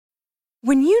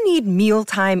When you need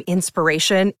mealtime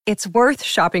inspiration, it's worth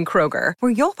shopping Kroger,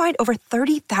 where you'll find over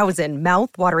 30,000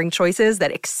 mouth-watering choices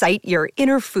that excite your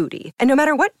inner foodie. And no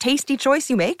matter what tasty choice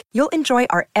you make, you'll enjoy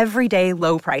our everyday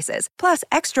low prices, plus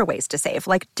extra ways to save,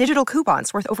 like digital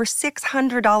coupons worth over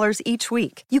 $600 each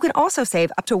week. You can also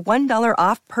save up to $1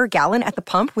 off per gallon at the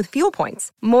pump with fuel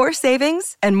points. More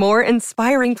savings and more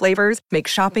inspiring flavors make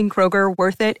shopping Kroger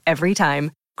worth it every time.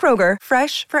 Kroger,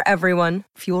 fresh for everyone.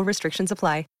 Fuel restrictions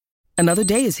apply. Another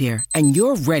day is here, and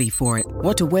you're ready for it.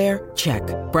 What to wear? Check.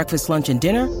 Breakfast, lunch, and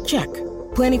dinner? Check.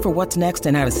 Planning for what's next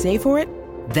and how to save for it?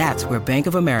 That's where Bank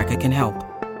of America can help.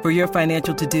 For your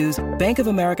financial to-dos, Bank of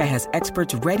America has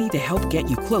experts ready to help get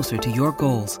you closer to your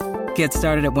goals. Get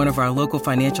started at one of our local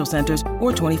financial centers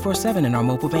or 24/7 in our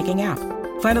mobile banking app.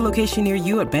 Find a location near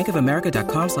you at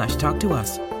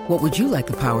bankofamerica.com/talktous. What would you like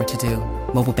the power to do?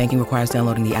 Mobile banking requires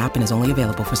downloading the app and is only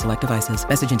available for select devices.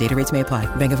 Message and data rates may apply.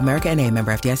 Bank of America N.A.,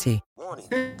 member FDIC.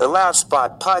 The Loud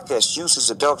Spot podcast uses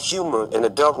adult humor and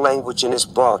adult language in its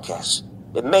broadcast.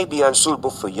 It may be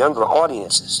unsuitable for younger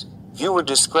audiences. Viewer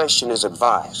discretion is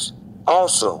advised.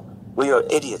 Also, we are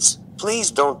idiots. Please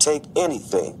don't take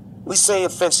anything we say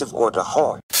offensive or to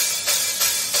heart.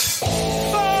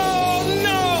 Oh,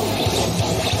 no!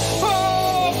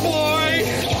 Oh, boy!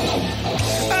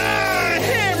 Ah,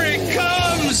 here it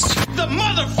comes! The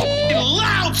motherfucking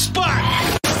Loud Spot!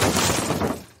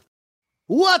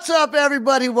 What's up,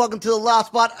 everybody? Welcome to the Loud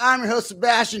Spot. I'm your host,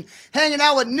 Sebastian, hanging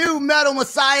out with new metal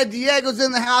messiah. Diego's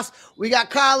in the house. We got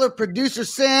Kyler, producer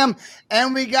Sam,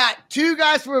 and we got two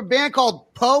guys from a band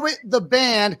called Poet the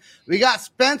Band. We got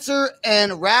Spencer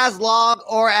and Razlog,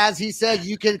 or as he said,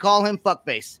 you can call him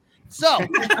Fuckface. So,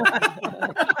 that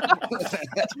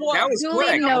was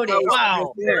quick.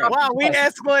 Wow, we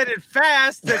escalated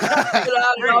fast. Get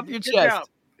it off your chest.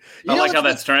 I like how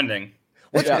that's trending.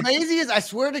 What's crazy is, I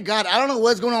swear to God, I don't know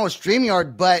what's going on with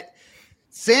StreamYard, but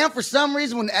Sam, for some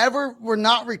reason, whenever we're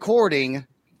not recording,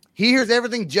 he hears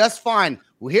everything just fine.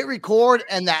 We hit record,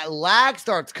 and that lag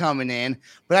starts coming in,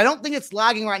 but I don't think it's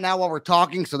lagging right now while we're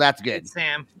talking, so that's good.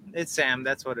 It's Sam.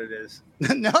 That's what it is.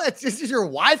 No, it's just your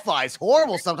Wi-Fi is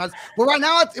horrible sometimes, but right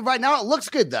now it looks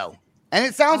good though, and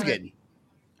it sounds good.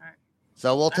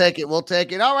 So we'll take it.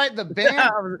 All right, the band.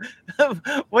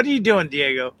 What are you doing,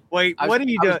 Diego? Wait, what are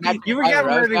you doing? You were getting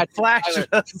ready to flash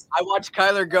us. I watched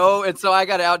Kyler go, and so I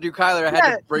got to outdo Kyler. I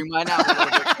had to bring mine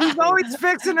out. He's always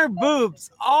fixing her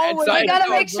boobs. Always. So you got to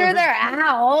make sure they're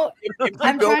out.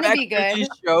 I'm trying to be good. These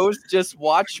shows, just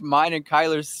watch mine and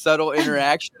Kyler's subtle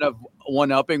interaction of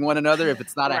one-upping one another. If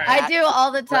it's not a hat, I do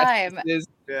all the time.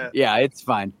 Yeah, it's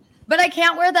fine. But I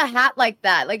can't wear the hat like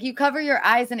that. Like, you cover your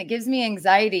eyes and it gives me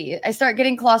anxiety. I start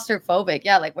getting claustrophobic.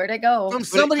 Yeah, like, where'd I go? From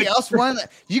somebody else running that.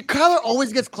 Kyler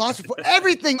always gets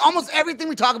claustrophobic. Almost everything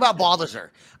we talk about bothers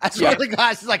her. I swear to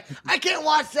God, she's like, I can't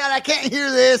watch that. I can't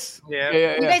hear this.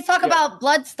 Yeah. You guys talk about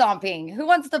blood stomping. Who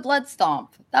wants the blood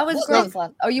stomp? That was gross.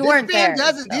 Oh, you weren't there.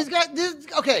 These guys,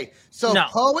 okay. So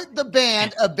Poet the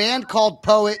Band, a band called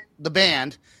Poet the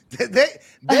Band, they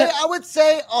I would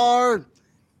say are...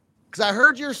 Because I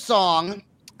heard your song,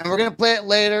 and we're gonna play it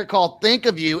later, called "Think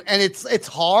of You," and it's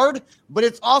hard, but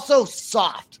it's also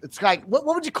soft. It's like what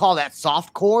would you call that?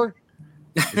 Softcore?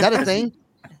 Is that a thing?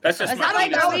 That's just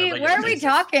where are we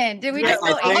talking? Did we just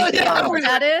know what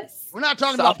that is? We're not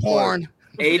talking about porn.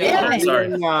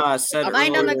 Aiden said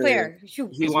mind on the clear.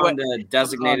 He wanted to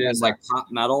designate it as like pop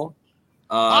metal.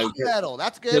 Pop metal,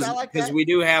 that's good. I like that. Because we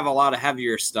do have a lot of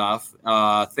heavier stuff.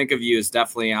 Think of You is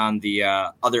definitely on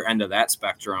the other end of that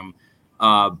spectrum.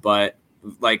 But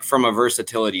like from a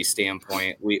versatility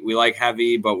standpoint, we like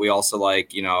heavy, but we also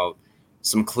like,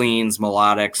 some cleans,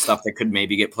 melodic stuff that could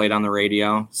maybe get played on the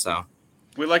radio. So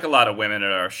we like a lot of women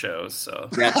at our shows. So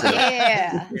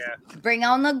yeah. Bring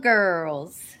on the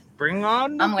girls. Bring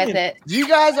on. I'm with it. You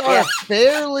guys are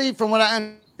fairly, from what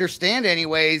I understand,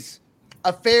 anyways,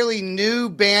 a fairly new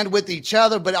band with each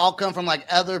other, but all come from like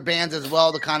other bands as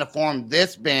well to kind of form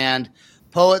this band,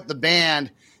 Poet the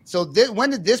Band. So when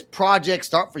did this project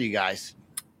start for you guys?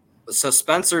 So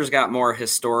Spencer's got more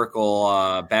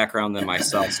historical background than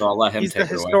myself, so I'll let him take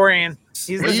it away. Historian.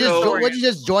 Would you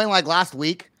just join like last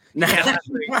week? Yeah,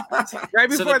 right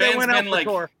before they went out for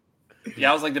tour. Yeah,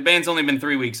 I was like, the band's only been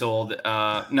 3 weeks old.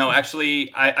 No,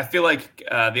 actually, I feel like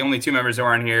the only two members who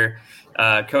are on here,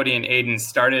 Cody and Aiden,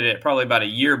 started it probably about a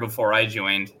year before I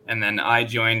joined. And then I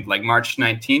joined like March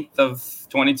 19th of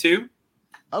 22.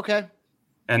 Okay.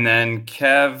 And then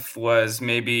Kev was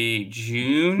maybe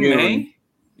June, May?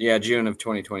 Yeah, June of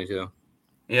 2022.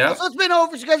 Yeah. So it's been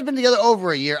over. You guys have been together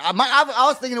over a year. I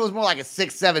was thinking it was more like a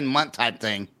 6-7 month type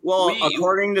thing. Well,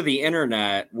 according to the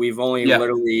internet, we've only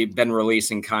literally been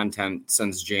releasing content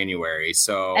since January.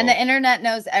 So and the internet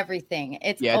knows everything.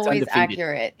 It's always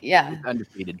accurate. Yeah. It's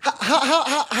undefeated.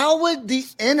 How would the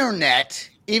internet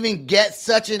even get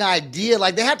such an idea?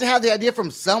 Like they have to have the idea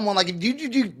from someone. Like do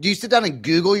you sit down and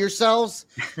Google yourselves?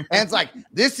 And it's like,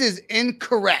 this is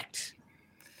incorrect.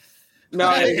 No,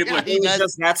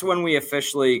 that's when we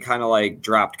officially kind of like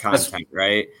dropped content,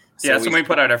 right? So we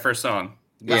put out our first song.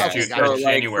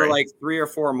 For like 3 or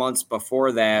 4 months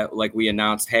before that, like we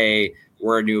announced, hey,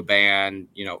 we're a new band,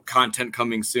 content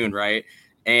coming soon, right?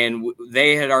 And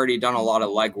they had already done a lot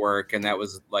of legwork, and that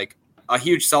was like a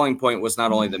huge selling point was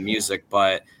not only the music,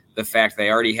 but the fact they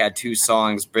already had 2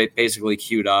 songs basically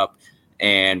queued up,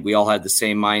 and we all had the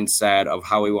same mindset of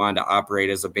how we wanted to operate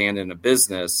as a band and a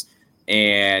business.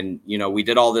 And, we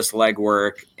did all this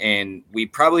legwork, and we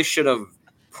probably should have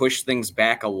pushed things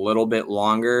back a little bit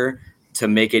longer to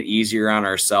make it easier on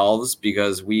ourselves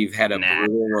because we've had a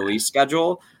brutal release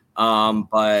schedule.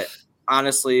 But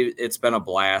honestly, it's been a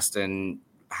blast, and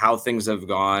how things have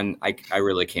gone, I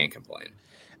really can't complain.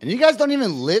 And you guys don't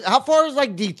even live. How far is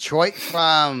like Detroit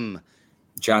from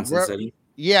Johnson City?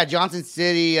 Yeah, Johnson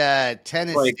City,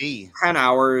 Tennessee. Like 10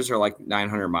 hours or like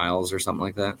 900 miles or something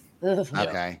like that.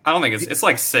 Okay. I don't think it's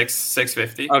like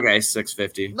 650. Okay,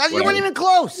 650. You weren't even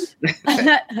close.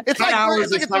 It's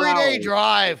like a 3-day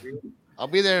drive. I'll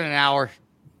be there in an hour.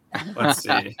 Let's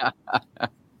see.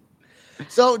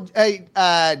 So,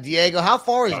 Diego, how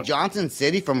far is Johnson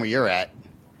City from where you're at?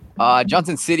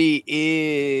 Johnson City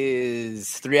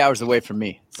is 3 hours away from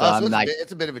me. So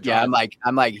it's a bit of a drive. Yeah,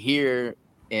 I'm like here,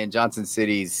 and Johnson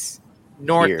City's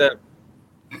north.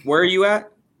 Where are you at?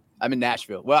 I'm in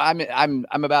Nashville. Well, I'm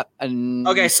about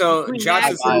okay. So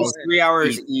Johnson City is 3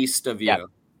 hours east of you. Yep.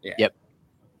 Yeah. Yep.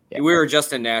 We were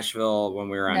just in Nashville when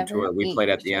we were on tour. We played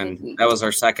at the end. That was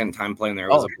our second time playing there.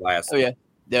 It was a blast. Oh yeah.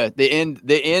 The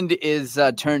end is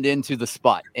turned into the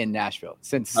spot in Nashville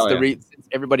since since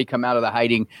everybody come out of the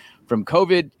hiding from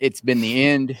COVID. It's been the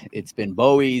end. It's been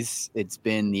Bowie's. It's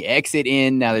been the exit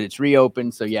in now that it's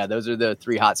reopened. So yeah, those are the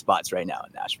 3 hot spots right now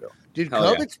in Nashville. Dude,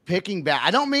 COVID's picking back.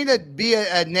 I don't mean to be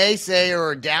a naysayer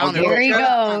or a downer. Here he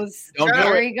goes.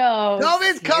 Here he goes.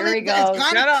 COVID's coming. Here he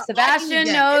goes. Sebastian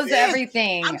knows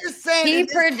everything. I'm just saying. He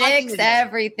predicts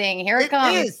everything. Here it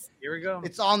comes. Here we go.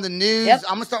 It's on the news. Yep.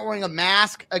 I'm gonna start wearing a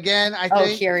mask again. I think. Oh,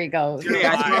 here he goes.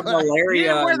 Yeah, I thought malaria. You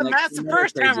didn't wear the mask the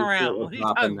first time around. What are you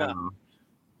talking about?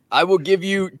 I will give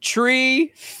you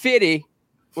Tree Fitty.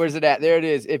 Where's it at? There it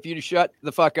is. If you shut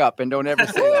the fuck up and don't ever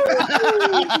say that.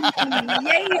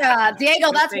 Yeah,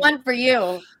 Diego, that's one for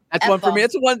you. That's one for me.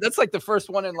 It's one. That's like the first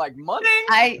one in like months.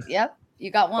 Yep,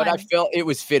 you got one. But I felt it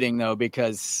was fitting though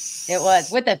because it was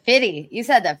with the fitty. You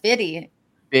said the fitty.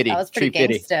 Fitty. That was pretty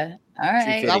gangsta. All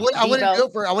right. I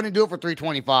wouldn't do it for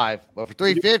 325, but for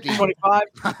 350. 325.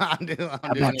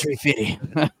 I'm doing Tree Fitty.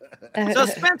 So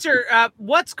Spencer,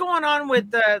 what's going on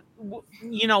with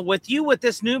with you with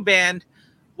this new band?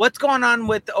 What's going on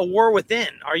with A War Within?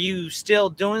 Are you still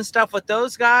doing stuff with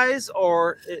those guys,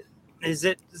 or is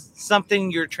it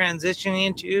something you're transitioning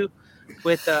into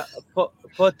with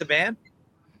put the band?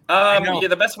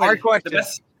 The best way.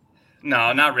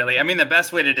 No, not really. I mean, the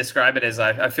best way to describe it is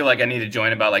I feel like I need to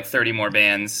join about like 30 more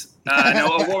bands. No,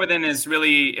 A War Within is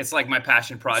really, it's like my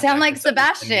passion project. Sound like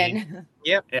Sebastian.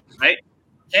 Yep. Yeah, right?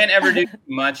 Can't ever do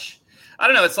much. I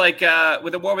don't know. It's like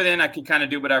with A War Within, I can kind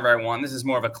of do whatever I want. This is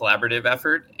more of a collaborative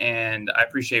effort, and I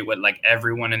appreciate what like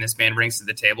everyone in this band brings to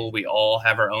the table. We all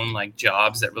have our own like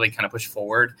jobs that really kind of push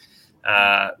forward.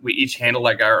 We each handle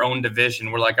like our own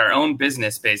division. We're like our own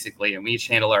business basically, and we each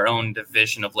handle our own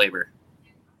division of labor.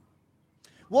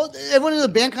 Well, everyone in the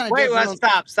band kind of. Wait,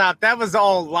 stop. That was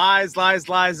all lies,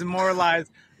 and more lies.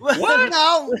 What?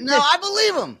 No, I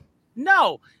believe him.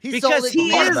 No, because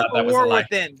he is A War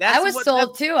Within. I was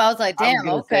sold too. I was like, damn,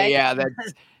 okay.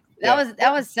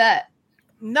 That was set.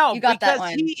 No, you got because that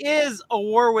one. He is A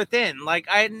War Within. Like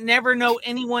I never know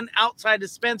anyone outside of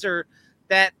Spencer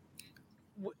that's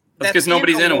because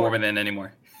nobody's in A War Within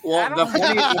anymore. Well, the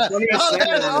funniest thing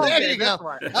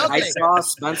I saw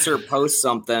Spencer post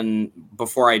something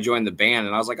before I joined the band,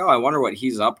 and I was like, oh, I wonder what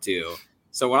he's up to.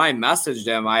 So when I messaged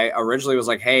him, I originally was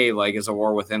like, hey, like, is A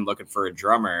War Within looking for a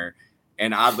drummer?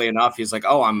 And oddly enough, he's like,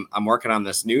 oh, I'm working on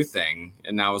this new thing.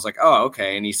 And I was like, oh,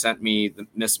 okay. And he sent me the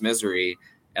Miss Misery,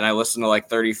 and I listened to like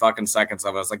 30 fucking seconds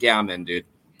of it. I was like, yeah, I'm in, dude.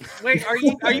 Wait, are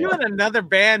you in another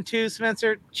band too,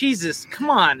 Spencer? Jesus,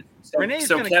 come on. Renee's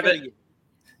so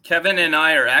Kevin and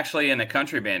I are actually in a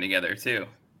country band together too.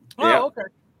 Oh, okay.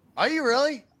 Are you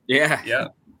really? Yeah. Yeah.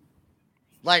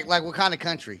 Like what kind of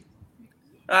country?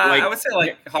 I would say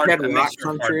like hard rock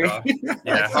country.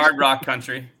 Yeah, hard rock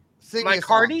country. Sing like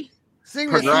Hardy? Sing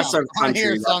me a song. I want to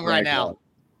hear a song right now.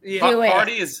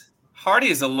 Hardy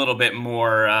is a little bit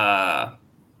more.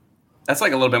 That's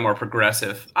like a little bit more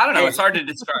progressive. I don't know. It's hard to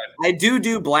describe. I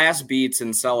do blast beats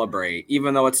and Celebrate,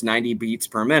 even though it's 90 beats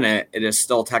per minute. It is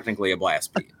still technically a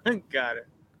blast beat. Got it.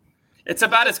 It's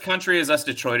about as country as us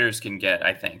Detroiters can get.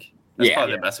 I think that's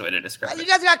probably the best way to describe it. You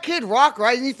guys got Kid Rock,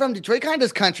 right? He's from Detroit. Kind of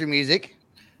does country music.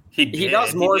 He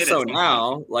does more so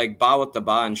now. Like Ba with the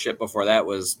Ba and shit before that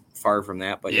was far from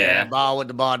that. But yeah. Ba with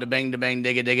the Ba, da bang,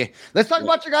 digga, digga. Let's talk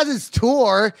about your guys'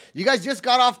 tour. You guys just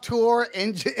got off tour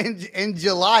in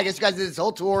July. I guess you guys did this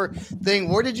whole tour thing.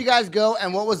 Where did you guys go,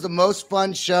 and what was the most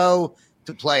fun show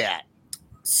to play at?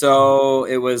 So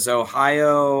it was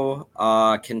Ohio,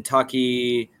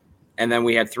 Kentucky, and then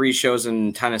we had 3 shows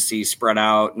in Tennessee spread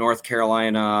out, North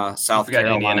Carolina, South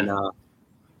Carolina. Indiana.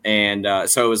 And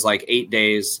so it was like 8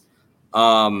 days.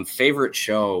 Favorite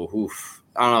show? Oof.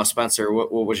 I don't know, Spencer.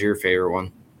 What was your favorite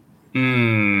one?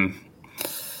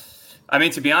 I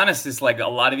mean, to be honest, it's like a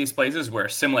lot of these places were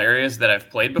similar areas that I've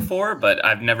played before, but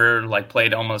I've never like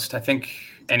played almost, I think,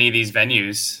 any of these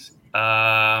venues.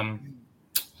 I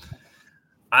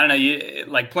don't know.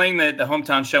 Like playing the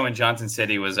hometown show in Johnson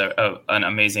City was an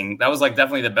amazing. That was like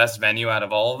definitely the best venue out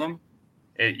of all of them.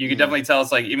 You could definitely tell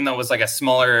it's like, even though it was like a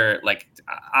smaller, like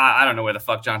I don't know where the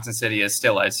fuck Johnson City is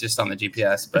still. It's just on the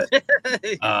GPS, but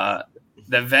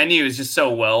the venue is just so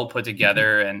well put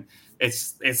together, and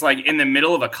it's like in the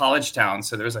middle of a college town.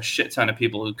 So there was a shit ton of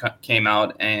people who came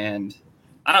out, and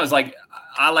I don't know, it was like,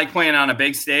 I like playing on a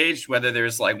big stage, whether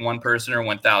there's like one person or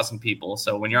 1,000 people.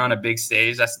 So when you're on a big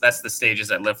stage, that's the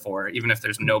stages I live for, even if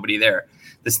there's nobody there.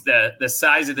 The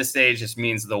size of the stage just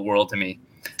means the world to me.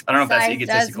 I don't know if that's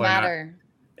egotistical or not.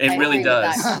 It really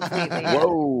does.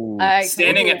 Whoa! I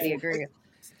agree.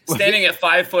 Standing at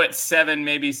 5'7",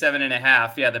 maybe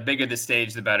 7.5. Yeah, the bigger the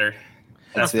stage, the better.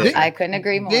 That's it. I couldn't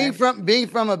agree more. Being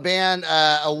from a band,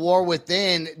 A War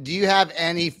Within, do you have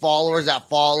any followers that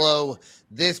follow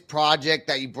this project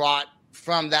that you brought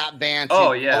from that band?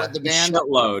 The band? A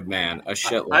shitload, man. A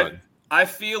shitload. I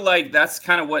feel like that's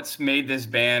kind of what's made this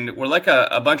band. We're like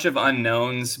a bunch of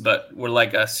unknowns, but we're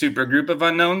like a super group of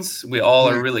unknowns. We all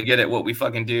are really good at what we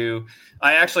fucking do.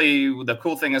 The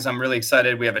cool thing is I'm really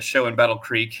excited. We have a show in Battle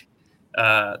Creek.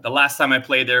 The last time I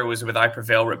played there was with I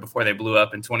Prevail right before they blew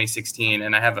up in 2016.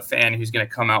 And I have a fan who's going to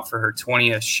come out for her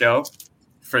 20th show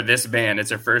for this band.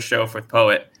 It's her first show with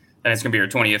Poet, and it's going to be her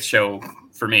 20th show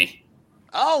for me.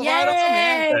 Oh, right on,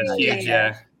 man. That's huge,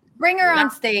 yeah. Bring her on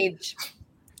stage.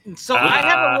 So I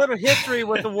have a little history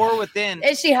with The War Within.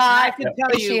 Is she hot? I can tell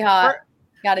Is she hot?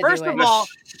 First of all,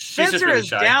 Spencer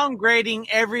is downgrading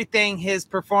everything his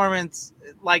performance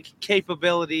like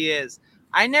capability is.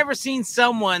 I never seen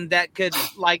someone that could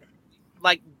like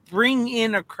bring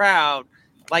in a crowd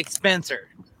like Spencer.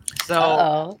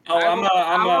 So I'm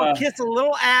gonna kiss a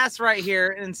little ass right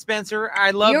here, and Spencer,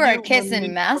 I love you. You are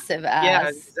kissing massive ass. Yeah,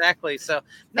 exactly. So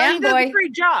now he does a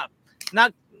great job.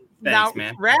 Now,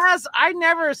 man. Raz, I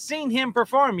never seen him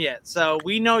perform yet, so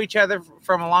we know each other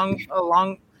from a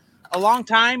long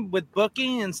time with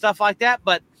booking and stuff like that,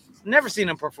 but never seen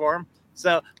him perform.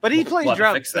 So, but he plays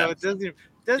drums, so it doesn't.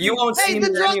 You won't see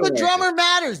the drummer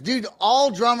matters, dude.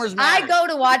 All drummers matter. I go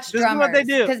to watch drummers what they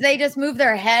do because they just move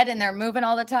their head and they're moving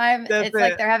all the time. It's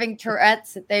like they're having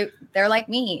Tourette's. They're like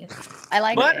me. I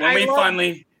like it. When we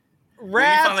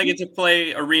finally get to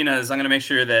play arenas, I'm gonna make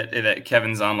sure that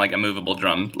Kevin's on like a movable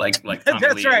drum, like Tommy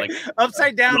that's Lee, right, like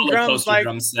upside down drums, like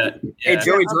drum set. Yeah. Hey,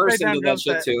 Joey Jordison did that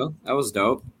shit too. That was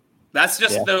dope. That's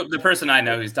just the person I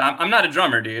know who's. I'm not a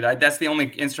drummer, dude. That's the only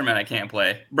instrument I can't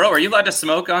play. Bro, are you allowed to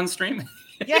smoke on stream?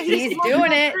 Yeah, he's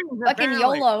doing it. Fucking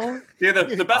YOLO.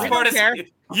 Dude, the best part is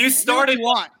you started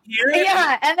here.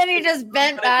 Yeah, and then he just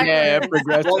bent back. Yeah,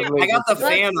 progressively. I got the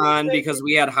fan on because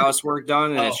we had housework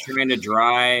done and it's trying to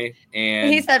dry.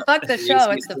 And he said, "Fuck the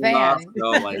show, it's the fan."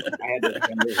 So, I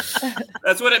had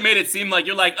That's what it made it seem like.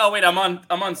 You're like, "Oh wait, I'm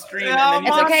on stream." And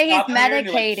then it's okay. He's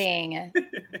medicating.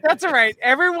 That's all right.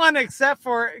 Everyone except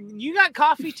for you got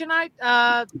coffee tonight,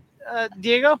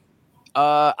 Diego.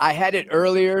 I had it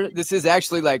earlier. This is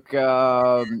actually like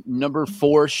number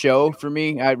 4 show for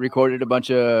me. I recorded a bunch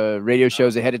of radio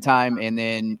shows ahead of time, and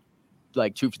then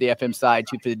like 2 for the FM side,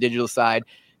 2 for the digital side.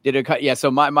 Did a cut. Yeah, so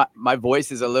my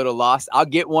voice is a little lost. I'll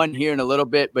get one here in a little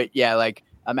bit, but yeah, like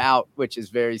I'm out, which is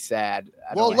very sad.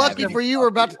 Well, lucky for you, we're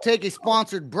about to take a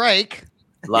sponsored break.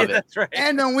 Love it. That's right.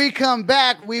 And when we come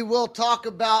back, we will talk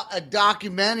about a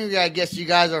documentary I guess you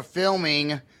guys are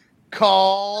filming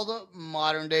called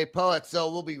Modern Day Poet.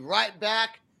 So we'll be right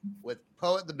back with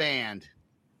Poet the Band.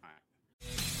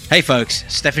 Hey folks,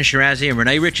 Stefan Shirazi and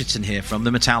Renee Richardson here from the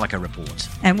Metallica Report.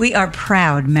 And we are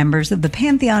proud members of the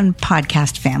Pantheon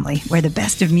podcast family, where the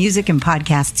best of music and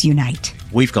podcasts unite.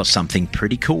 We've got something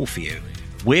pretty cool for you.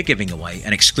 We're giving away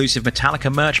an exclusive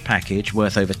Metallica merch package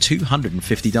worth over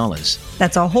 $250.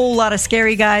 That's a whole lot of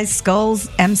Scary Guys, Skulls,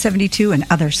 M72, and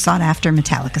other sought-after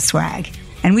Metallica swag.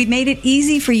 And we've made it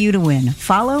easy for you to win.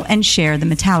 Follow and share the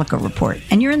Metallica Report,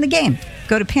 and you're in the game.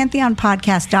 Go to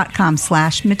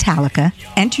pantheonpodcast.com/Metallica,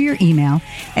 enter your email,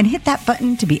 and hit that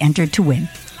button to be entered to win.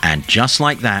 And just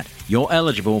like that, you're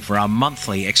eligible for our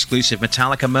monthly exclusive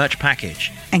Metallica merch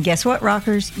package. And guess what,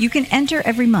 rockers? You can enter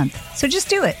every month, so just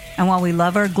do it. And while we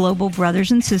love our global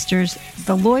brothers and sisters,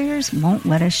 the lawyers won't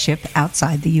let us ship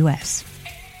outside the U.S.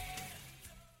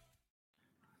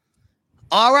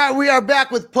 All right, we are back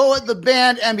with Poet the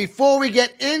Band, and before we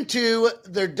get into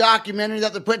their documentary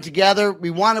that they're putting together, we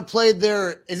want to play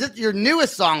is it your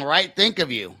newest song, right? Think of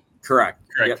You. Correct.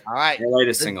 Yep. All right. Their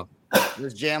latest single.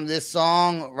 Let's jam this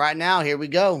song right now. Here we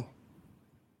go.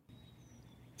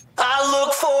 I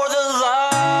look for the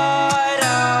light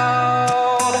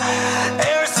out.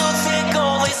 Air so thick,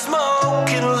 only smoke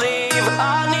can leave.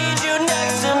 I need you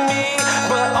next to me,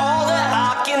 but all that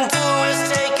I can do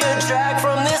is take a drag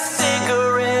from this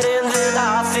cigarette, and then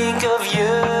I think of you.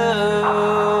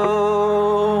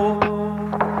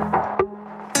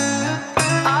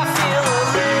 I feel a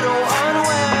little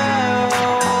unwell.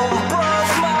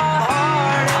 Broke my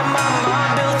heart and my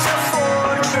mind built a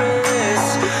fortress.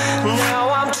 Now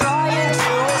I'm trying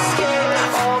to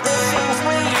escape all the things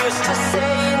we used to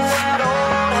say in that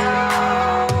old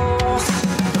house.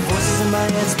 The voices in my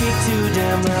head speak too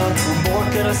damn loud. We're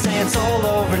bored, gonna say it's all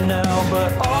over now.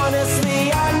 But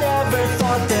honestly, I never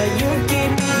thought that you'd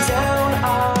keep me down.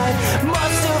 I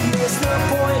must have missed the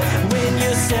point when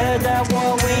you said that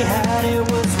what we had,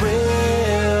 it was real.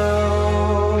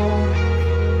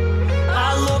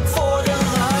 I look for the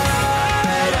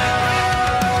light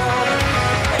out.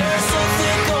 Air so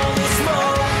thick, only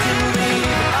smoke can leave.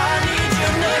 I need you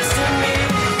next to me,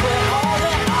 but all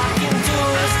that I can do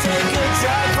is take a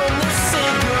drag from this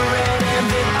cigarette, and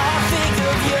then I think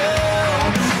of you.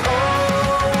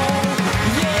 Oh,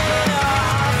 yeah, I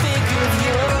think of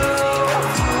you.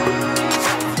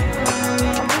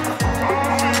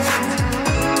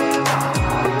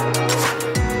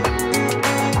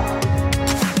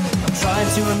 I'm trying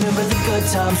to remember the good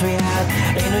times we had.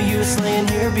 Ain't no use laying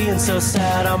here being so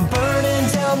sad. I'm burning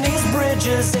down these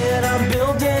bridges and I'm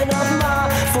building up my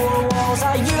four walls.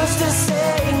 I used to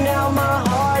say, now my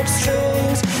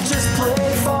heartstrings just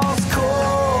play false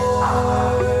chords.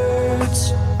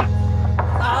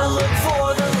 I look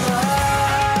for the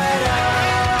light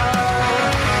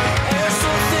out. Air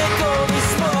so thick, only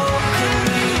smoke can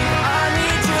leave. I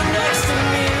need you next to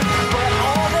me, but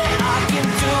all that I can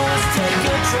do is take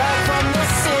a drag from the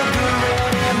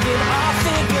cigarette, and then I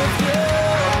think of you.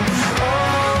 Oh,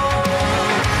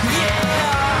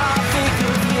 yeah, I think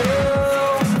of you.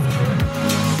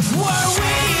 Were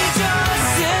we just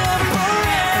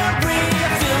temporary?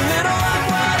 Feel little like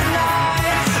what a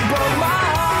night broke my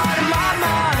heart and my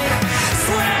mind.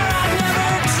 Swear I'd never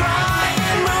try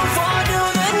and move on to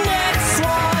the next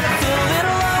one. Feel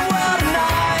little like what a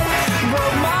night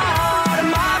broke my heart and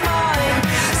my mind.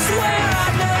 Swear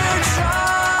I'd never try.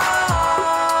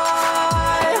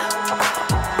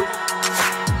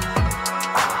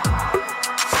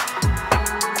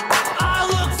 I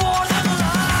look for the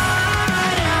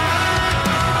light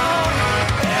out.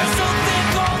 Air so thick,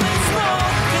 only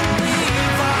smoke can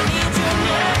leave. I need you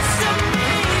next to me,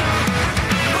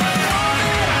 but all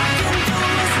that I can do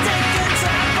is take a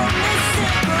drag from this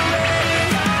cigarette, and I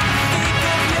think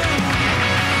of you.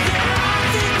 Yeah, I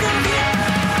think of you. I think of you.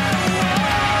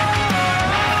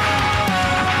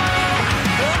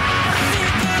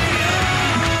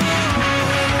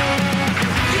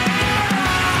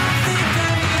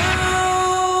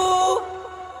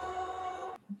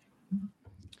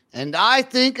 And I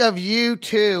think of you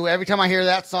too. Every time I hear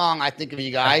that song, I think of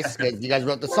you guys because you guys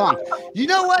wrote the song. You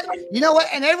know what?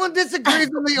 And everyone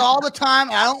disagrees with me all the time.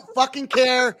 I don't fucking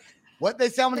care what they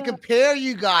say. I'm going to compare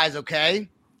you guys, okay?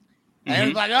 And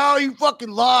it's like, oh, you fucking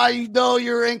lie. You know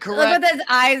you're Look incorrect. with his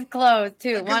eyes closed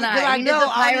too. One eye. I He know. did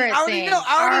the I pirate already thing. know.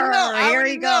 I already know. I Here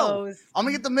already he know. goes. I'm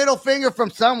going to get the middle finger from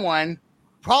someone,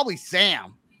 probably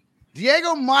Sam.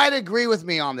 Diego might agree with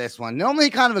me on this one. Normally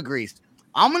he kind of agrees.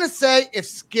 I'm going to say if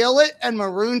Skillet and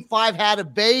Maroon 5 had a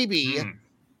baby,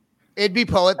 it'd be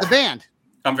Poet the Band.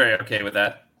 I'm very okay with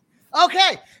that.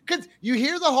 Okay, because you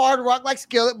hear the hard rock like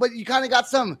Skillet, but you kind of got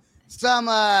some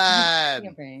that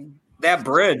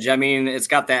bridge. I mean, it's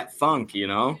got that funk, you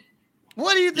know.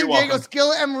 What do you think, Diego?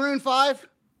 Skillet and Maroon 5?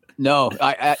 No,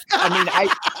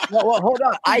 well, hold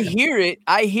on. I hear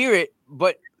it,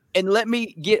 but let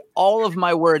me get all of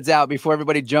my words out before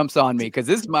everybody jumps on me, because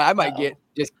I might get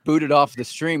just booted off the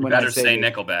stream when I say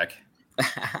Nickelback.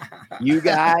 You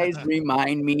guys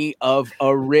remind me of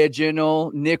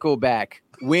original Nickelback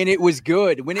when it was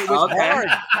good, when it was hard.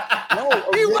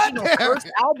 No,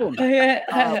 first album.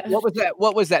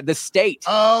 What was that? The State.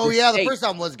 Oh, the first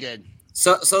album was good.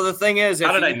 So the thing is,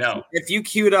 how did I know? If you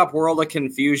queued up World of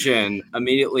Confusion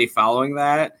immediately following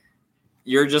that,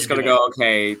 you're just gonna go,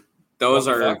 okay, those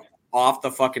are off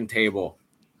the fucking table.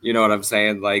 You know what I'm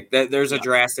saying? Like there's a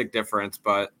drastic difference,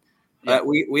 but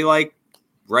we like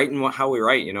writing how we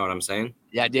write. You know what I'm saying?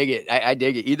 Yeah, I dig it. I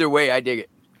dig it. Either way, I dig it.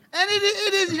 And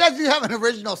it is. You guys do have an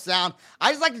original sound.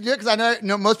 I just like to do it because I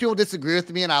know most people disagree with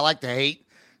me, and I like to hate.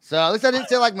 So at least I didn't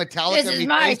say like Metallica. This is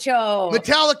my show.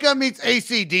 Metallica meets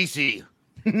AC/DC.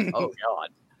 Oh God.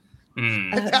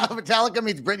 Metallica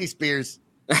meets Britney Spears.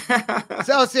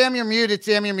 So Sam, you're muted.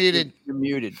 You're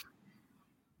muted.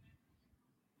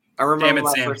 I remember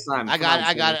my first time. I got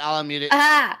it. I'll unmute it.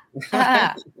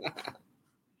 I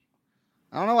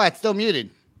don't know why it's still muted.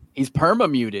 He's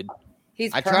perma-muted.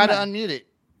 I try to unmute it.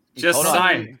 Just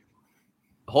sign.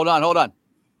 Hold on.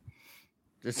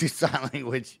 Just use sign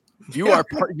language. You're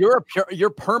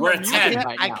perma. We're at 10.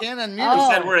 Right I can't unmute.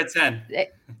 Who said we're at 10?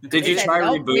 Did you try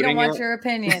rebooting We don't want it? your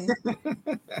opinion.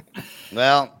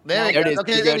 Well, there you go. It is.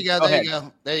 Okay,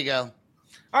 there you go.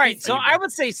 All right, so I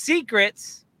would say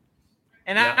Secrets,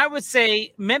 and I would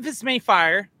say Memphis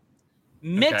Mayfire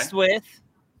mixed with,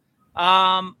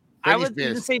 I would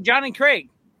even say Johnny Craig,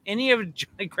 any of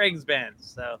Johnny Craig's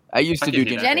bands. So I used to do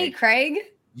Jenny Craig.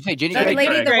 You say Jenny That Craig?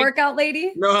 lady, the workout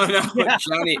lady? No,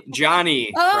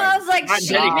 Johnny. Oh, I was like, Not she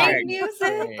Jenny made Craig.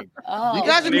 music? Oh. You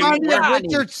guys remind me of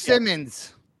Richard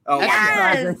Simmons. Oh,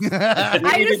 yes!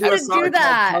 I used to do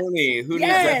that. Tony. Who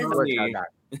Yes. needs Tony?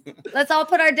 Let's all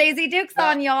put our Daisy Dukes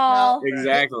on, y'all.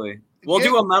 Exactly. We'll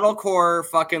do a metalcore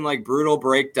fucking like brutal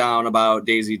breakdown about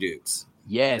Daisy Dukes.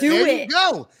 Yes. Do There it. you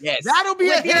go. Yes. That'll be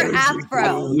With a your hit. afro.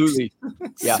 Absolutely.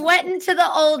 Yeah. Sweating to the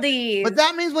oldies. But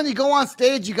that means when you go on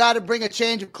stage, you got to bring a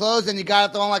change of clothes and you got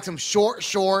to throw on like some short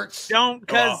shorts. don't,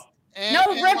 because No,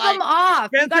 rip them off.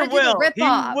 You Spencer gotta do the will. rip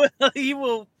off. He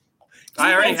will.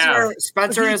 I already have.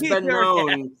 Spencer has been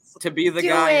known to be the Do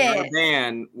guy in it. the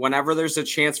band. Whenever there's a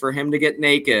chance for him to get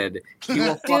naked, he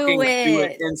will Do fucking do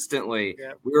it. it instantly.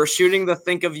 Yep. We were shooting the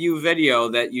Think of You video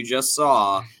that you just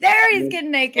saw, There he's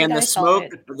getting naked. and I saw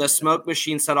it. the smoke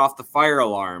machine set off the fire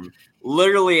alarm.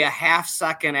 Literally a half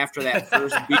second after that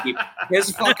first beep,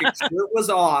 his fucking shirt was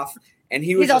off, and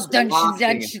he was He's all just dunch,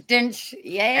 laughing. dunch, dunch.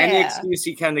 Yeah. Any excuse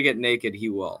he can to get naked, he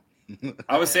will.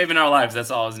 I was saving our lives.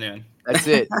 That's all I was doing. That's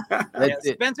it. Yeah, That's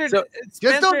it. Spencer, So-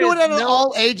 Just don't do it at an no,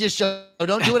 all ages show.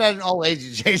 Don't do it at an all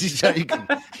ages show. You can,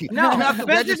 you No, have to Spencer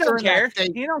register don't in that care.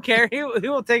 state. He don't care. He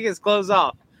will take his clothes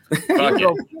off. Fuck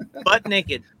He'll it. go butt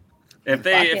naked. If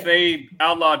they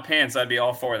outlawed pants, I'd be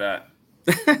all for that.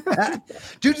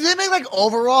 Dude, do they make like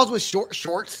overalls with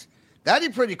shorts? That'd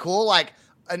be pretty cool. Like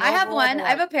an I have overall one. for, I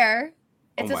have a pair.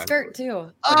 It's Oh a my skirt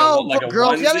too. Oh, like for a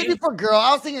girls. Yeah, onesie? maybe for girl.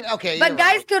 I was thinking, okay. But you're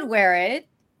guys right. could wear it.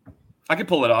 I could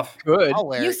pull it off. Good. I'll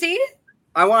wear You it. see?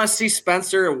 I want to see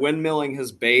Spencer windmilling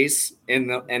his bass in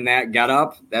that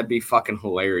getup. That'd be fucking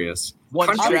hilarious. One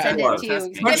I'll Country send club. it to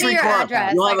you. Give Country me your club.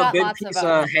 address. You'll I have a got big lots of piece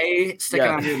them. of hay sticking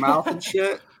Yeah. out of your mouth and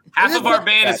shit. Half of our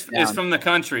band is down. from the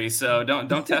country, so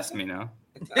don't test me now.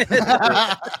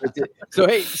 That's it.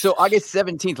 So August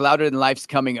 17th, Louder Than Life's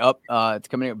coming up. It's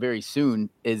coming up very soon.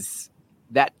 Is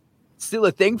that still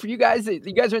a thing for you guys? You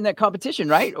guys are in that competition,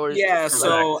 right? Or Yeah,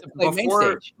 so to play main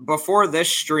before, stage? before this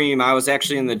stream, I was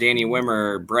actually in the Danny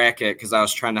Wimmer bracket because I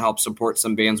was trying to help support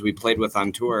some bands we played with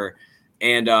on tour.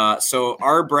 And so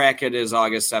our bracket is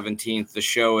August 17th. The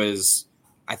show is,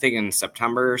 I think, in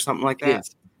September or something like that.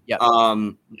 Yeah.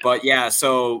 But yeah,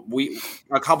 so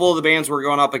a couple of the bands we're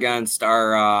going up against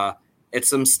are it's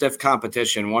some stiff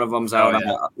competition. One of them's out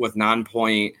with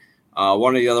Nonpoint.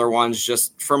 One of the other ones,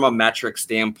 just from a metric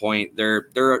standpoint,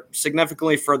 they're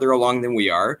significantly further along than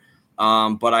we are.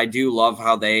 But I do love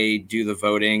how they do the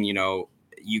voting. You know,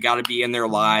 you got to be in there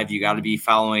live. You got to be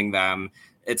following them.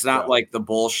 It's not like the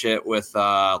bullshit with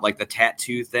like the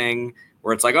tattoo thing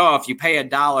where it's like, oh, if you pay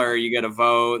 $1, you get a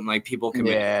vote, and like people can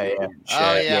Yeah.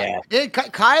 Oh yeah. Hey,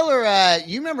 Kyler,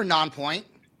 you remember Nonpoint?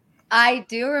 I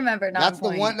do remember That's the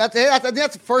Nonpoint. one. I think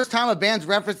that's the first time a band's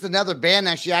referenced another band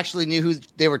that she actually knew who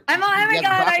they were. Oh my you guys were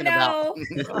god, I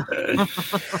talking know.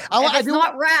 about. It's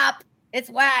not rap. It's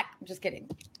whack. I'm just kidding.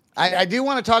 I do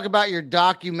want to talk about your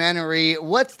documentary.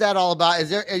 What's that all about?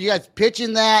 Are you guys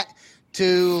pitching that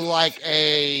to like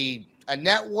a a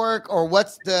network, or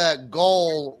what's the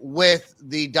goal with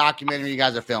the documentary you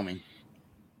guys are filming?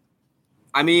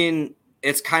 I mean,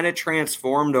 it's kind of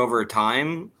transformed over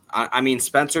time. I mean,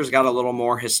 Spencer's got a little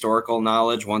more historical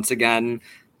knowledge once again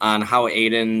on how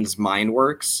Aiden's mind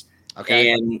works.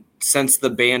 Okay. And since the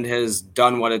band has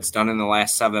done what it's done in the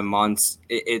last 7 months,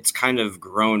 it's kind of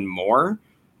grown more.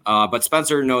 But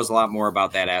Spencer knows a lot more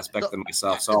about that aspect than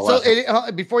myself.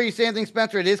 Before you say anything,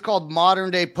 Spencer, it is called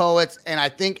Modern Day Poets, and I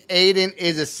think Aiden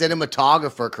is a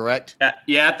cinematographer, correct?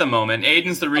 Yeah, at the moment.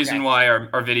 Aiden's the reason why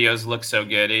our videos look so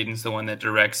good. Aiden's the one that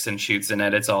directs and shoots and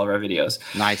edits all of our videos.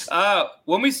 Nice.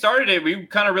 When we started it, we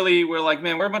kind of really were like,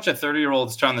 man, we're a bunch of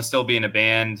 30-year-olds trying to still be in a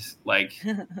band. Like,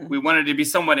 we wanted to be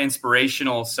somewhat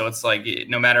inspirational, so it's like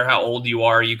no matter how old you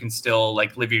are, you can still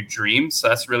like live your dreams. So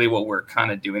that's really what we're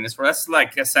kind of doing this for. That's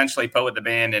like essentially Poet the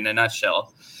Band in a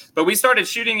nutshell. But we started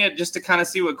shooting it just to kind of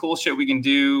see what cool shit we can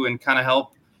do and kind of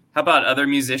help out other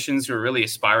musicians who are really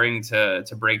aspiring to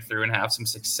break through and have some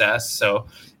success. So,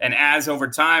 and as over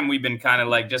time, we've been kind of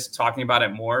like just talking about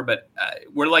it more, but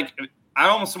we're like, I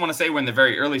almost want to say we're in the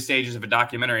very early stages of a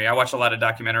documentary. I watch a lot of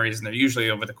documentaries, and they're usually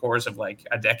over the course of like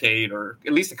a decade or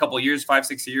at least a couple of years,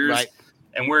 5-6 years. Right.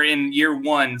 And we're in year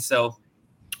 1. So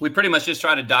we pretty much just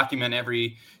try to document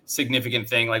every significant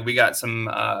thing. Like we got some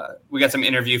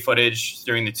interview footage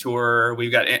during the tour.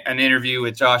 We've got an interview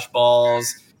with Josh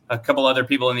Balls, a couple other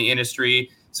people in the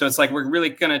industry. So it's like we're really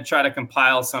going to try to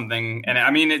compile something. And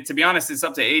I mean, to be honest, it's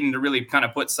up to Aiden to really kind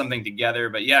of put something together.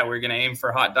 But yeah, we're going to aim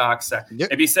for hot docs.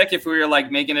 It'd be sick if we were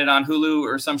like making it on Hulu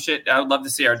or some shit. I would love to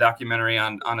see our documentary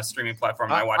on a streaming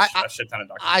platform. I watch a shit ton of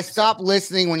documentaries. I stopped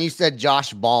listening when you said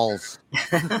Josh Balls.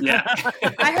 Yeah.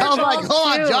 I was like,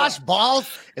 hold on, Josh Balls?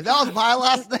 If that was my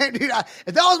last name, dude, if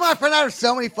that was my friend, I have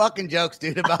so many fucking jokes,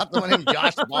 dude, about the one named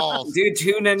Josh Balls. Dude,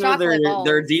 tune into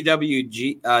their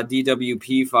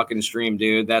DWP fucking stream,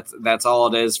 dude. That's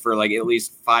all it is for like at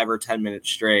least 5 or 10 minutes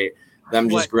straight. Them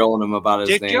just grilling him about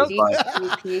his name.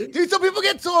 Dude, so people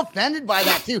get so offended by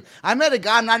that too. I met a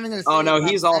guy, I'm not even going to say. Oh, no,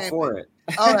 he's all for it.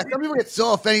 Some people get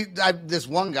so offended. This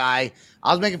one guy,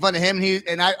 I was making fun of him,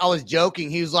 and I was joking.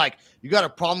 He was like, "You got a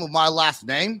problem with my last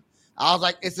name?" I was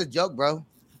like, "It's a joke, bro.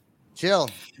 Chill."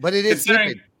 But it is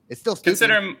stupid. It's still stupid.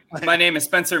 Considering my name is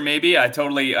Spencer Maybe, I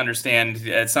totally understand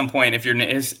at some point if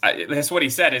that's what he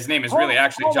said. His name is really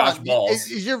actually Josh Balls.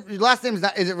 Is your last name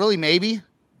is it really Maybe?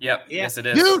 Yep. Yeah. Yes, it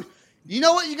is. Dude, you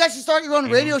know what? You guys should start your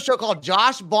own radio show called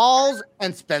Josh Balls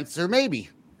and Spencer Maybe.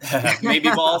 Maybe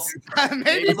Balls.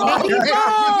 Maybe Balls.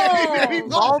 Maybe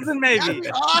Balls and Maybe. That'd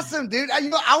be awesome, dude.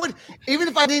 I would, even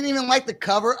if I didn't even like the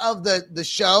cover of the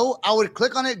show, I would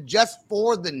click on it just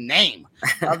for the name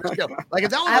of the show. Like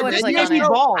if that was Maybe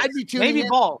Balls. I'd be tuning Maybe in.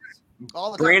 Balls.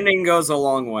 Branding goes a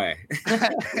long way.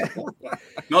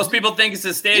 Most people think it's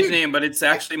a stage name, but it's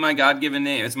actually my God-given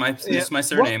name. It's my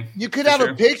surname. Well, you could have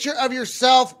a picture of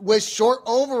yourself with short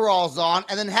overalls on,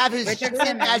 and then have his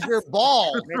chin as your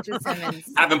ball. Richard Simmons.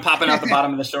 Have him popping out the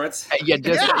bottom of the shorts.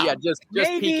 Just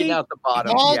peeking out the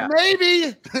bottom. Bald,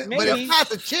 maybe. But it's not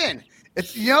the chin.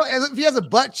 It's if he has a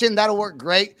butt chin, that'll work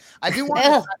great. I do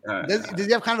want. Does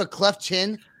he have kind of a cleft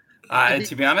chin?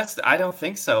 To be honest, I don't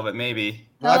think so, but maybe.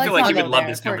 I feel like you would love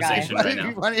this conversation right now.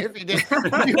 It'd be funny if he did.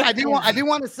 I do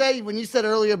want to say, when you said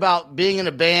earlier about being in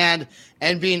a band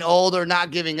and being old or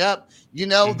not giving up,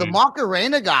 the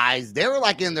Macarena guys, they were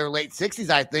like in their late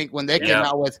 60s, I think, when they came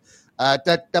out with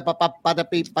whatever.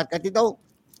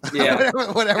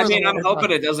 I mean, I'm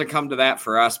hoping it doesn't come to that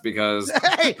for us because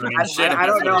I don't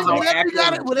know how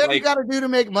whatever you got to do to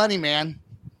make money, man.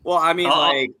 Well, I mean,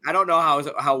 I don't know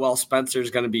how well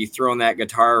Spencer's going to be throwing that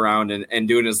guitar around and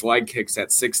doing his leg kicks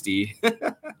at 60.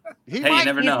 You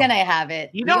never know. He's going to have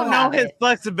it. You don't know his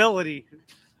flexibility.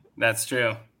 That's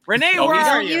true. Renee, where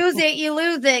are you? Use it, you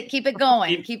lose it. Keep it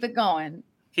going. Keep it going.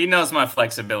 He knows my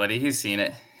flexibility. He's seen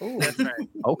it. Ooh, that's right.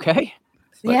 Okay.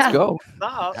 Let's go.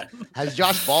 Stop. Has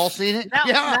Josh Ball seen it?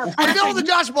 I know the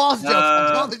Josh Balls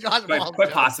jokes. Quite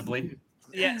possibly.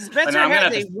 Yeah, Spencer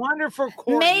has a wonderful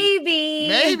corgi.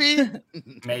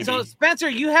 Maybe. So Spencer,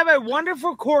 you have a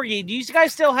wonderful corgi. Do you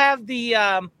guys still have the?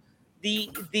 I thought you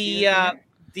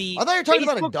were talking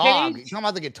about a dog. You're talking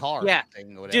about the guitar. Yeah,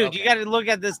 thing or dude, you got to look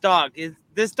at this dog.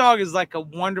 This dog is like a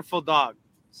wonderful dog.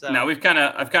 So no, I've kind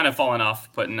of fallen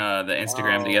off putting the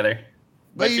Instagram together.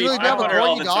 But you really have a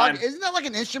corgi dog? Isn't that like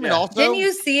an instrument also? Didn't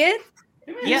you see it?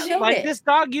 Yeah, like this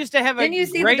dog used to have a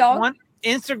great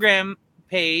Instagram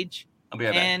page.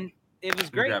 And it was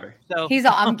great. So he's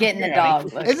all, I'm getting the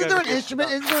dog. Isn't there an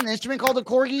instrument called a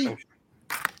corgi?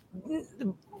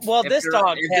 Well, this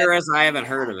dog. If there is, I haven't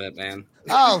heard of it, man.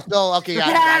 Oh, so okay,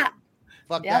 yeah.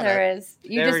 fuck Yeah, that there up. is.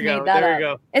 You just made that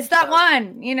up. It's that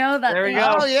one. You know that. There we thing.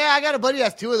 go. Oh yeah, I got a buddy who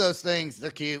has 2 of those things.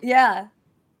 They're cute. Yeah.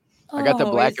 I got the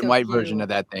Oh, black he's and so white cute. version of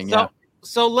that thing. So, Yeah.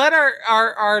 so let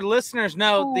our listeners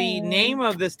know the Aw. name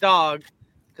of this dog,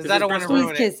 because This I is don't want to Bristol.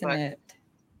 ruin He's it. kissing but- it.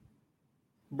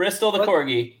 Bristol the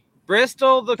corgi.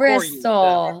 Bristol the corgi.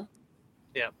 Bristol.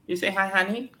 You say hi,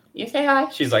 honey. You say hi.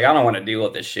 She's like, I don't want to deal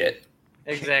with this shit.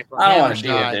 Exactly. I don't want to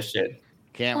Camera deal shy. with this shit.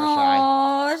 Camera shy.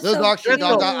 Oh, Those so dogs, cute cute.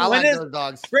 dogs. I like When is- those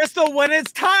dogs. Bristol, when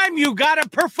it's time, you gotta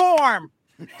perform.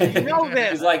 You know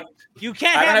this. He's like, You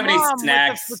can't I don't have have any mom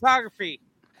snacks. with the photography.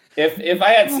 if I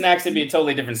had snacks, it'd be a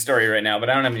totally different story right now. But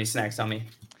I don't have any snacks on me.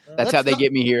 That's how they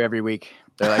get me here every week.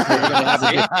 They're like, "Hey, you're gonna have a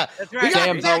big-" That's right.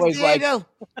 Sam's always like,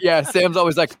 yeah, Sam's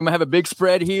always like, I'm gonna have a big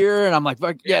spread here, and I'm like,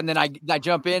 fuck yeah, and then I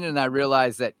jump in and I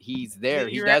realize that he's there.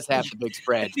 He You're does at- have the big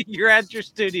spread. You're at your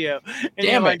studio. and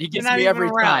you're Damn like, it, he "You're gets not me even every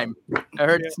around." time. I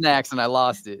heard snacks and I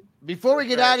lost it. Before we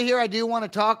get out of here, I do want to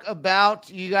talk about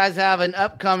you guys have an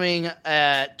upcoming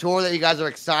tour that you guys are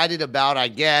excited about, I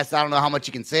guess. I don't know how much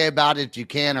you can say about it, if you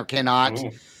can or cannot. Ooh.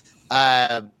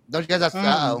 Don't you guys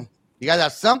have you guys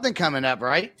have something coming up,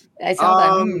 right? I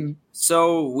saw that.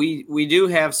 So we do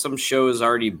have some shows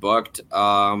already booked.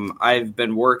 I've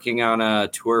been working on a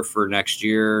tour for next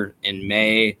year in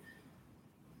May.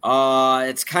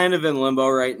 It's kind of in limbo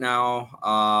right now.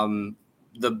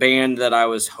 The band that I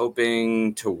was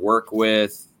hoping to work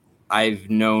with, I've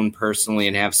known personally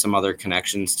and have some other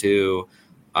connections to.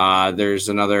 There's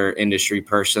another industry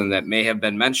person that may have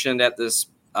been mentioned at this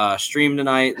stream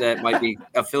tonight that might be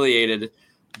affiliated.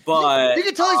 But You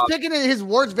can tell he's picking his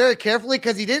words very carefully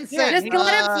because he didn't say. Just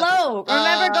let it flow.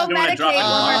 Remember, go You wanna medicate drop it one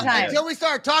on more time. Until we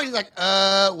start talking, he's like,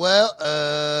 Well,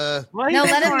 No,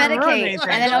 let him it medicate, and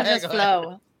then it'll just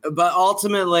flow. But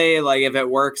ultimately, like if it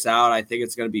works out, I think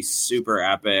it's going to be super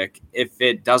epic. If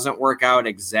it doesn't work out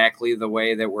exactly the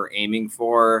way that we're aiming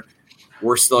for,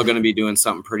 we're still going to be doing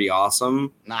something pretty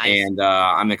awesome. Nice. And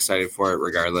I'm excited for it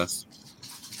regardless.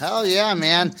 Hell yeah,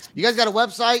 man. You guys got a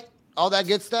website? All that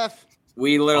good stuff?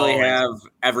 We literally Always. have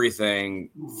everything: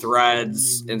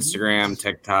 Threads, Instagram,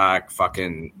 TikTok,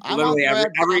 fucking I'm literally on Threads.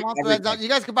 I'm on Threads. everything. You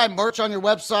guys can buy merch on your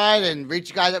website and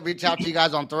reach out to you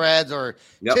guys on Threads or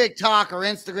Yep. TikTok or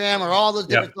Instagram or all those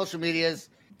different social medias.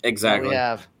 Exactly. We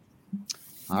have.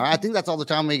 All right, I think that's all the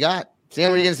time we got.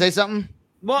 Sam, were you gonna say something?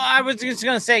 Well, I was just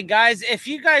going to say, guys, if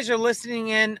you guys are listening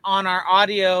in on our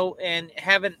audio and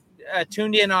haven't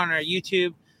tuned in on our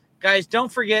YouTube, guys,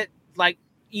 don't forget, like,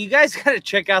 you guys got to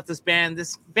check out this band.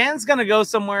 This band's going to go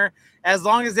somewhere as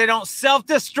long as they don't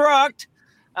self-destruct.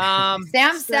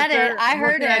 Sam said it. I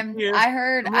heard him. I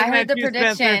heard the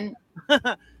prediction.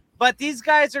 But these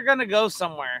guys are going to go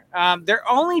somewhere. They're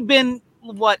only been,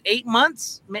 what, 8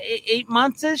 months? 8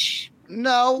 months-ish?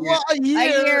 No, well, a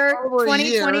year. Over a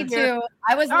year. 2022.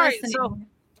 I was All right, listening. so,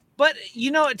 but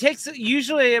you know, it takes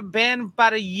usually a band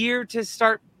about a year to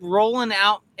start rolling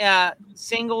out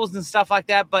singles and stuff like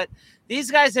that. But these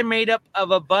guys are made up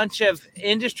of a bunch of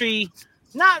industry,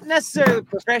 not necessarily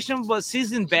professional, but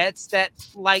seasoned vets that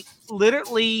like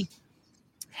literally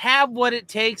have what it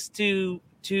takes to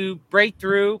break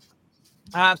through.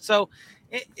 So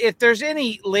if there's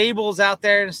any labels out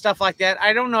there and stuff like that,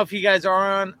 I don't know if you guys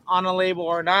are on a label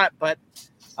or not, but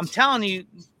I'm telling you,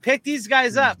 pick these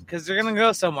guys up because they're going to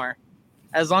go somewhere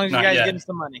as long as you Not guys yet. give them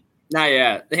some money. Not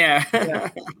yet. Yeah.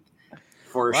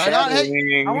 Right on.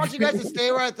 Hey, I want you guys to stay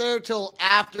right there till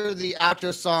after the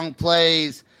outro song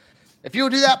plays. If you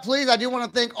would do that, please. I do want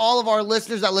to thank all of our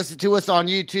listeners that listen to us on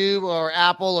YouTube or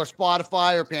Apple or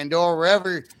Spotify or Pandora,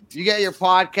 wherever you get your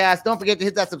podcast. Don't forget to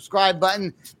hit that subscribe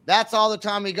button. That's all the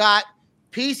time we got.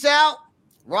 Peace out,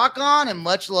 rock on, and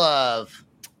much love.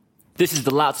 This is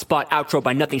the Loud Spot outro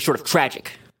by Nothing Short of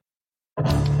Tragic.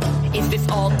 Is this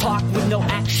all talk with no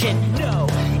action? No.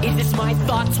 Is this my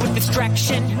thoughts with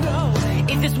distraction? No.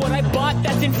 Is this what I bought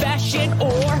that's in fashion?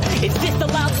 Or is this the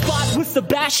Loud Spot with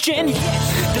Sebastian?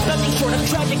 Yes. Does Nothing Short of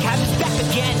Tragic have his back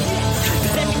again? Yes.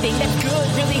 Does everything that's good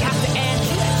really have to end?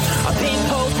 Yes. A pimp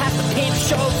host has to pimp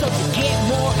show, so to get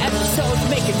more episodes,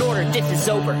 make an order, this is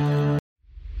over.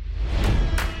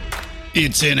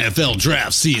 It's NFL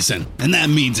draft season, and that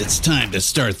means it's time to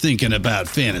start thinking about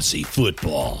fantasy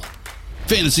football.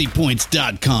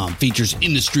 FantasyPoints.com features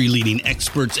industry-leading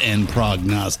experts and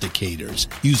prognosticators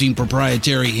using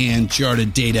proprietary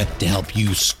hand-charted data to help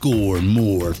you score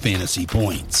more fantasy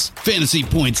points.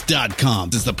 FantasyPoints.com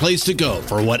is the place to go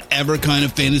for whatever kind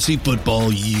of fantasy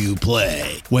football you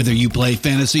play. Whether you play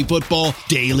fantasy football,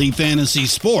 daily fantasy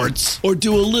sports, or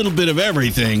do a little bit of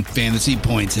everything, Fantasy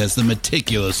Points has the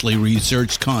meticulously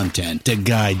researched content to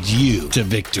guide you to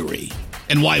victory.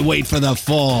 And why wait for the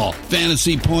fall?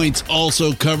 Fantasy Points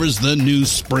also covers the new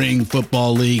spring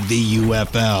football league, the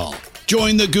UFL.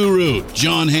 Join the guru,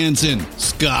 John Hansen,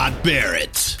 Scott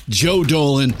Barrett, Joe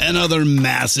Dolan, and other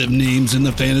massive names in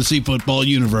the fantasy football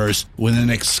universe with an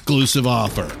exclusive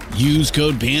offer. Use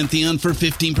code Pantheon for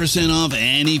 15% off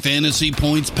any Fantasy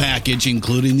Points package,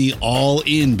 including the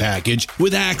all-in package,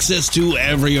 with access to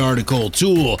every article,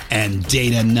 tool, and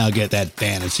data nugget that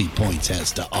Fantasy Points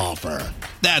has to offer.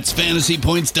 That's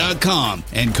fantasypoints.com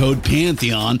and code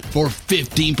Pantheon for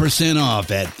 15%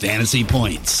 off at Fantasy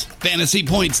Points.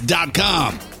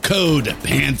 Fantasypoints.com, code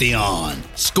Pantheon.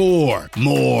 Score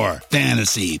more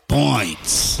fantasy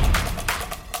points.